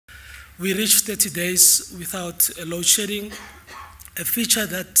we reached 30 days without load shedding, a feature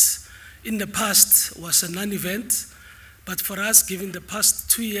that in the past was a non-event, but for us, given the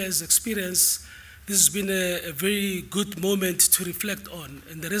past 2 years' experience, this has been a very good moment to reflect on.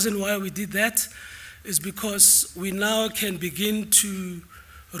 And the reason why we did that is because we now can begin to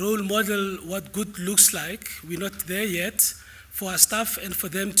role model what good looks like. We're not there yet for our staff and for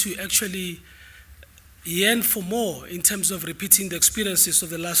them to actually yearn for more in terms of repeating the experiences of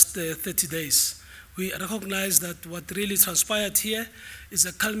the last 30 days. We recognize that what really transpired here is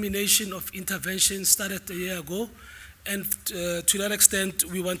a culmination of interventions started a year ago, and to that extent,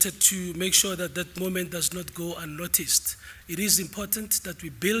 we wanted to make sure that that moment does not go unnoticed. It is important that we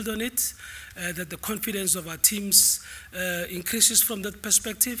build on it, that the confidence of our teams increases from that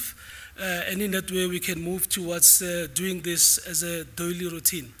perspective, and in that way we can move towards doing this as a daily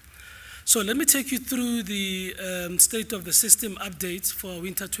routine. So let me take you through the state of the system update for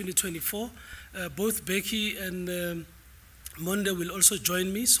winter 2024. Both Becky and Monde will also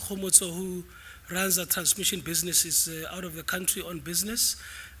join me. Khomotso, who runs our transmission business, is out of the country on business,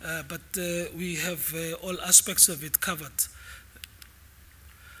 but we have all aspects of it covered.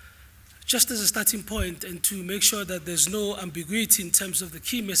 Just as a starting point and to make sure that there's no ambiguity in terms of the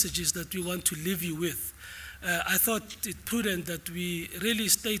key messages that we want to leave you with, I thought it prudent that we really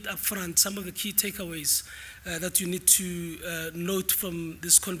state up front some of the key takeaways that you need to note from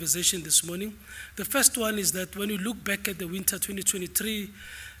this conversation this morning. The first one is that when you look back at the winter 2023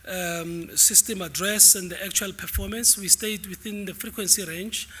 system address and the actual performance, we stayed within the frequency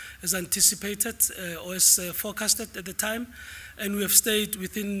range as anticipated or as forecasted at the time, and we have stayed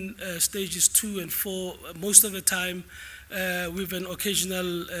within stages 2 and 4 most of the time, with an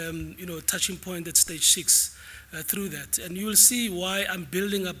occasional touching point at stage 6 through that. And you will see why I'm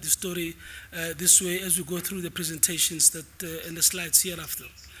building up the story this way as we go through the presentations that and the slides hereafter.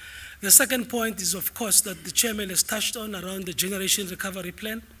 The second point is, of course, that the chairman has touched on around the generation recovery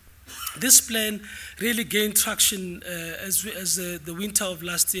plan. This plan really gained traction as the winter of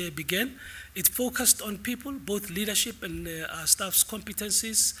last year began. It focused on people, both leadership and our staff's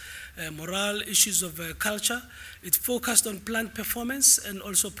competencies, morale, issues of culture. It focused on plant performance and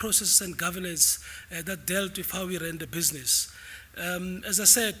also process and governance that dealt with how we ran the business. As I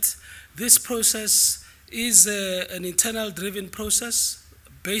said, this process is an internal driven process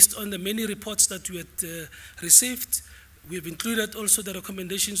based on the many reports that we had received. We have included also the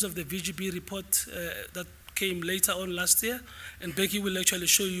recommendations of the VGB report that came later on last year, and Becky will actually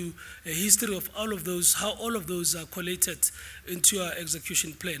show you a history of all of those, how all of those are collated into our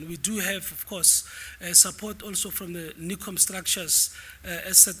execution plan. We do have, of course, support also from the NICOM structures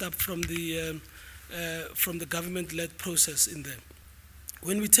as set up from the government-led process in there.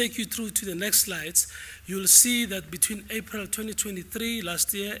 When we take you through to the next slides, you'll see that between April 2023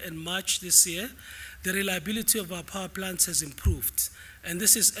 last year and March this year, the reliability of our power plants has improved. And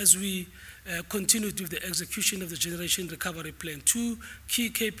this is as we continued with the execution of the generation recovery plan. 2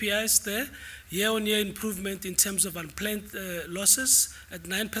 key KPIs there: year-on-year improvement in terms of unplanned losses at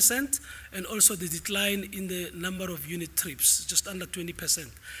 9%, and also the decline in the number of unit trips, just under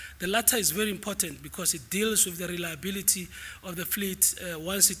 20%. The latter is very important because it deals with the reliability of the fleet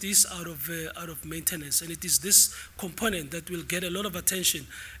once it is out of maintenance. And it is this component that will get a lot of attention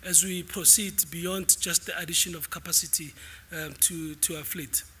as we proceed beyond just the addition of capacity to our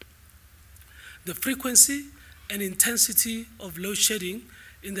fleet. The frequency and intensity of load shedding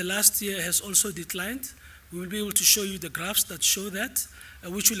in the last year has also declined. We will be able to show you the graphs that show that,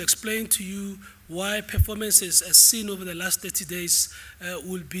 which will explain to you why performances as seen over the last 30 days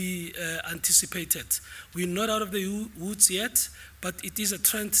will be anticipated. We're not out of the woods yet, but it is a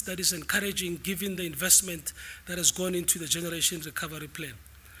trend that is encouraging given the investment that has gone into the generation recovery plan.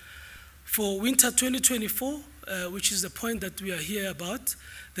 For winter 2024, which is the point that we are here about,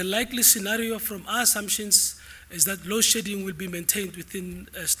 the likely scenario from our assumptions is that load shedding will be maintained within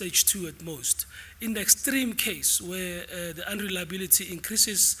stage 2 at most. In the extreme case where the unreliability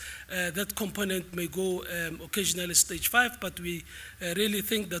increases, that component may go occasionally stage 5, but we really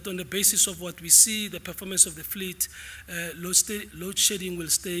think that on the basis of what we see, the performance of the fleet, load shedding will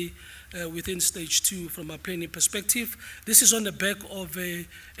stay within stage 2 from a planning perspective. This is on the back of a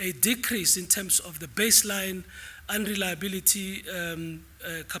decrease in terms of the baseline unreliability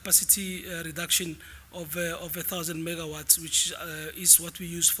capacity reduction of 1,000 megawatts, which is what we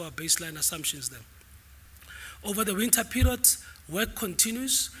use for our baseline assumptions then. Over the winter period, work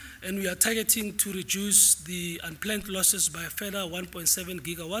continues, and we are targeting to reduce the unplanned losses by a further 1.7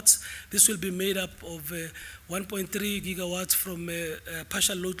 gigawatts. This will be made up of 1.3 gigawatts from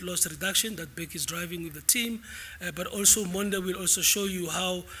partial load loss reduction that Beck is driving with the team, but also Monday will also show you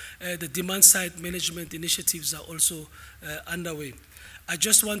how the demand side management initiatives are also underway. I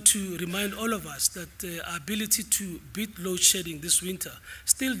just want to remind all of us that our ability to beat load shedding this winter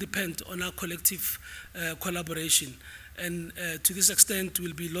still depends on our collective collaboration. And to this extent,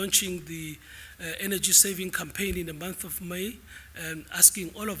 we'll be launching the energy saving campaign in the month of May, and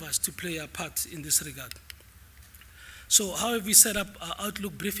asking all of us to play our part in this regard. So how have we set up our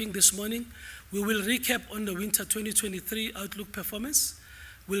outlook briefing this morning? We will recap on the winter 2023 outlook performance.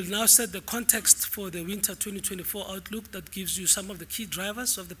 We'll now set the context for the winter 2024 outlook that gives you some of the key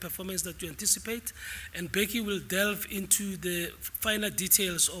drivers of the performance that you anticipate. And Becky will delve into the finer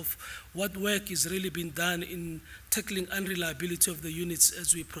details of what work is really being done in tackling unreliability of the units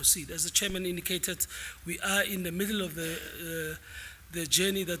as we proceed. As the chairman indicated, we are in the middle of the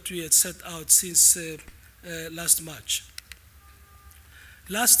journey that we had set out since last March.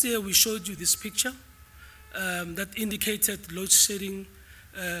 Last year, we showed you this picture that indicated load shedding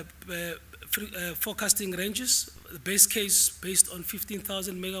forecasting ranges, the base case based on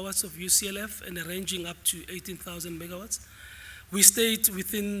 15,000 megawatts of UCLF and ranging up to 18,000 megawatts. We stayed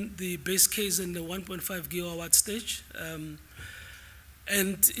within the base case in the 1.5 gigawatt stage,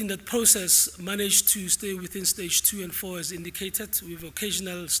 and in that process managed to stay within stage 2 and 4 as indicated, with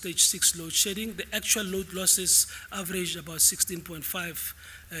occasional stage 6 load shedding. The actual load losses averaged about 16.5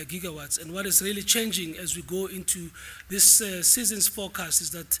 gigawatts. And what is really changing as we go into this season's forecast is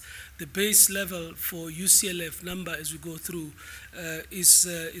that the base level for UCLF number as we go through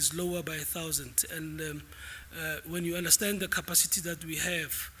is lower by 1,000. And when you understand the capacity that we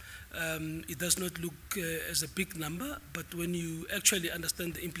have, it does not look as a big number, but when you actually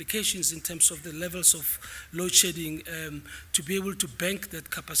understand the implications in terms of the levels of load shedding, to be able to bank that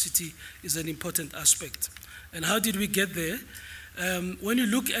capacity is an important aspect. And how did we get there? When you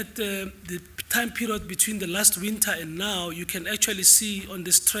look at the time period between the last winter and now, you can actually see on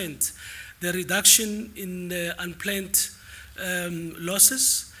this trend the reduction in the unplanned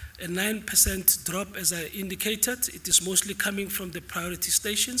losses, a 9% drop as I indicated. It is mostly coming from the priority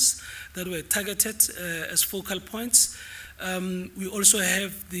stations that were targeted as focal points. We also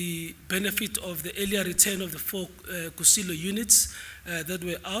have the benefit of the earlier return of the 4 Kusilo units that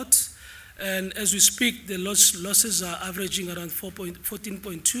were out. And as we speak, the losses are averaging around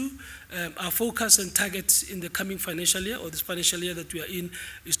 14.2. Our focus and target in the coming financial year, or this financial year that we are in,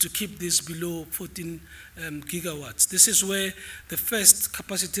 is to keep this below 14 gigawatts. This is where the first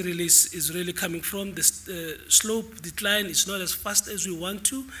capacity release is really coming from. The slope decline is not as fast as we want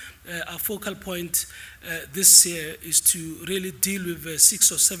to. Our focal point this year is to really deal with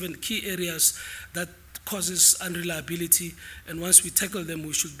 6 or 7 key areas that causes unreliability, and once we tackle them,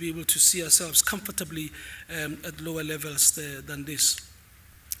 we should be able to see ourselves comfortably at lower levels than this.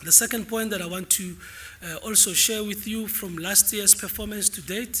 The second point that I want to also share with you from last year's performance to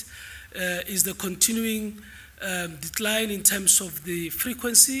date is the continuing decline in terms of the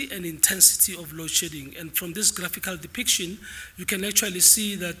frequency and intensity of load shedding. And from this graphical depiction, you can actually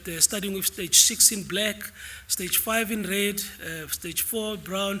see that starting with stage 6 in black, stage 5 in red, stage 4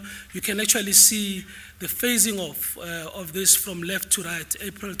 brown, you can actually see the phasing of this from left to right,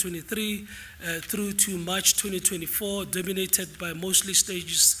 April 23 through to March 2024, dominated by mostly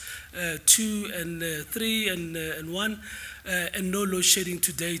stages 2 and 3 and 1, and no load shedding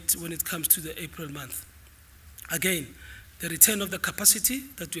to date when it comes to the April month. Again, the return of the capacity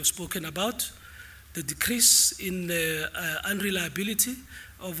that we have spoken about, the decrease in the unreliability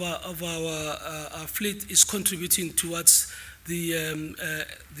of our fleet is contributing towards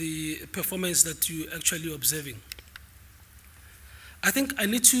the performance that you're actually observing. I think I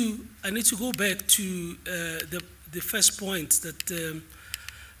need to go back to the first point that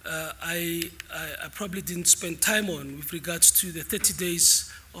I probably didn't spend time on with regards to the 30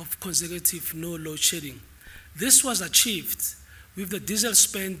 days of consecutive no load shedding. This was achieved with the diesel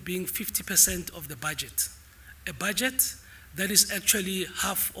spend being 50% of the budget, a budget that is actually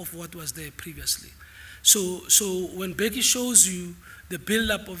half of what was there previously. So when Becky shows you the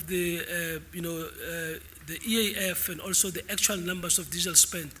build-up of the EAF and also the actual numbers of diesel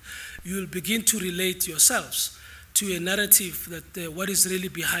spent, you will begin to relate yourselves to a narrative that what is really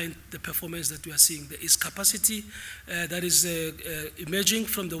behind the performance that we are seeing. There is capacity that is emerging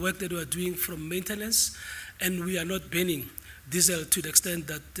from the work that we are doing from maintenance, and we are not burning diesel to the extent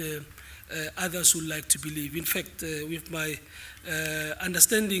that others would like to believe. In fact, with my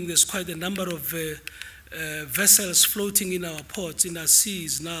understanding, there's quite a number of vessels floating in our ports, in our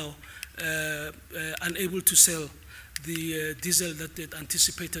seas now, unable to sell the diesel that they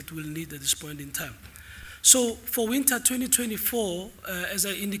anticipated we'll need at this point in time. So for winter 2024, as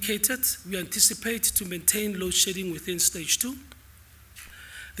I indicated, we anticipate to maintain load shedding within stage 2.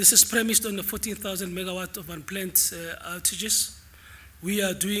 This is premised on the 14,000 megawatt of unplanned outages. We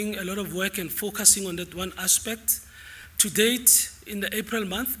are doing a lot of work and focusing on that one aspect. To date, in the April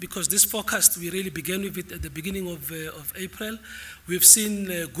month, because this forecast, we really began with it at the beginning of April, we've seen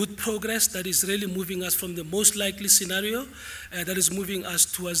good progress that is really moving us from the most likely scenario, that is moving us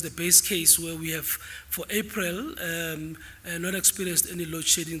towards the base case where we have, for April, not experienced any load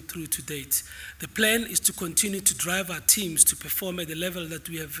shedding through to date. The plan is to continue to drive our teams to perform at the level that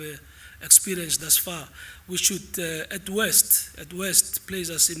we have experienced thus far, which should, at worst, place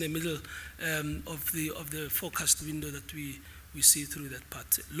us in the middle of the forecast window that we see through that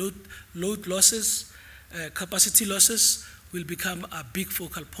part. Load losses, capacity losses will become a big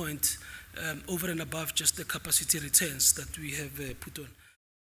focal point over and above just the capacity returns that we have put on.